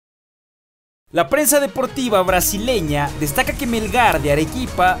La prensa deportiva brasileña destaca que Melgar de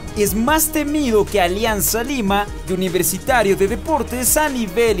Arequipa es más temido que Alianza Lima y Universitario de Deportes a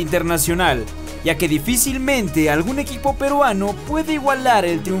nivel internacional, ya que difícilmente algún equipo peruano puede igualar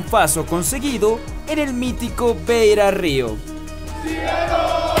el triunfazo conseguido en el mítico Beira Río.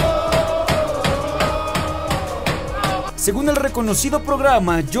 Según el reconocido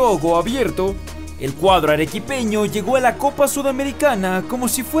programa Jogo Abierto, el cuadro arequipeño llegó a la Copa Sudamericana como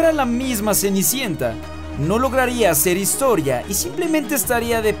si fuera la misma Cenicienta. No lograría hacer historia y simplemente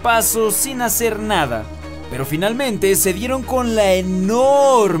estaría de paso sin hacer nada. Pero finalmente se dieron con la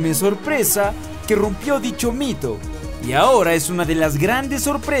enorme sorpresa que rompió dicho mito. Y ahora es una de las grandes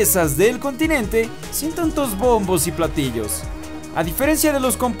sorpresas del continente sin tantos bombos y platillos. A diferencia de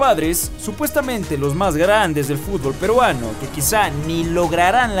los compadres, supuestamente los más grandes del fútbol peruano, que quizá ni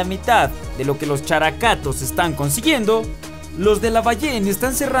lograrán la mitad de lo que los characatos están consiguiendo, los de la Ballén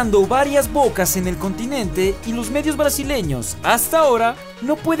están cerrando varias bocas en el continente y los medios brasileños, hasta ahora,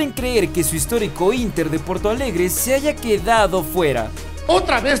 no pueden creer que su histórico Inter de Porto Alegre se haya quedado fuera.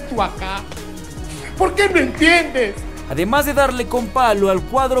 ¿Otra vez tú acá? ¿Por qué no entiendes? Además de darle con palo al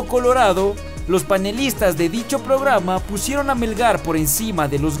cuadro colorado, los panelistas de dicho programa pusieron a Melgar por encima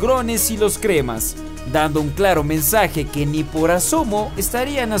de los grones y los cremas, dando un claro mensaje que ni por asomo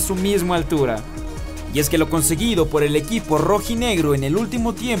estarían a su misma altura. Y es que lo conseguido por el equipo rojinegro en el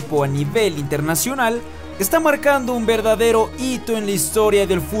último tiempo a nivel internacional está marcando un verdadero hito en la historia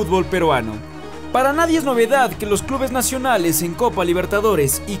del fútbol peruano. Para nadie es novedad que los clubes nacionales en Copa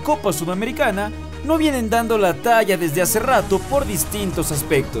Libertadores y Copa Sudamericana no vienen dando la talla desde hace rato por distintos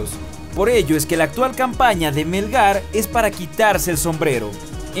aspectos. Por ello es que la actual campaña de Melgar es para quitarse el sombrero,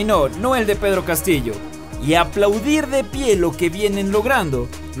 y no el de Pedro Castillo, y aplaudir de pie lo que vienen logrando,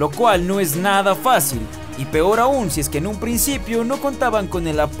 lo cual no es nada fácil, y peor aún si es que en un principio no contaban con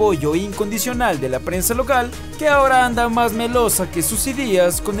el apoyo incondicional de la prensa local, que ahora anda más melosa que sus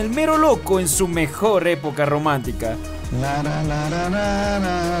días con el mero loco en su mejor época romántica.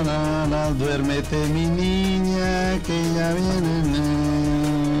 Duérmete mi niña, que ya viene.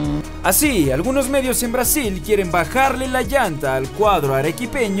 Así, algunos medios en Brasil quieren bajarle la llanta al cuadro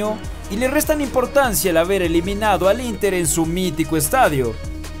arequipeño y le restan importancia al haber eliminado al Inter en su mítico estadio.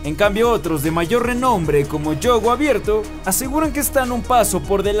 En cambio, otros de mayor renombre como Jogo Abierto aseguran que están un paso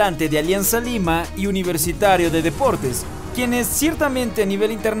por delante de Alianza Lima y Universitario de Deportes, quienes ciertamente a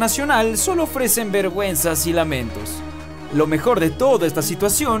nivel internacional solo ofrecen vergüenzas y lamentos. Lo mejor de toda esta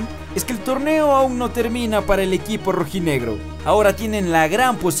situación es que el torneo aún no termina para el equipo rojinegro. Ahora tienen la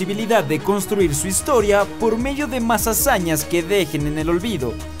gran posibilidad de construir su historia por medio de más hazañas que dejen en el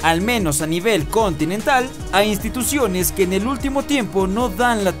olvido, al menos a nivel continental, a instituciones que en el último tiempo no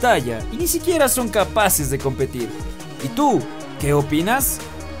dan la talla y ni siquiera son capaces de competir. ¿Y tú, qué opinas?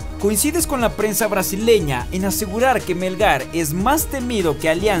 ¿Coincides con la prensa brasileña en asegurar que Melgar es más temido que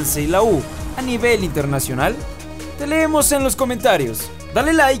Alianza y la U a nivel internacional? Te leemos en los comentarios.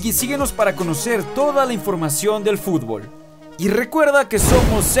 Dale like y síguenos para conocer toda la información del fútbol. Y recuerda que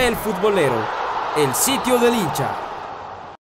somos El Futbolero, el sitio del hincha.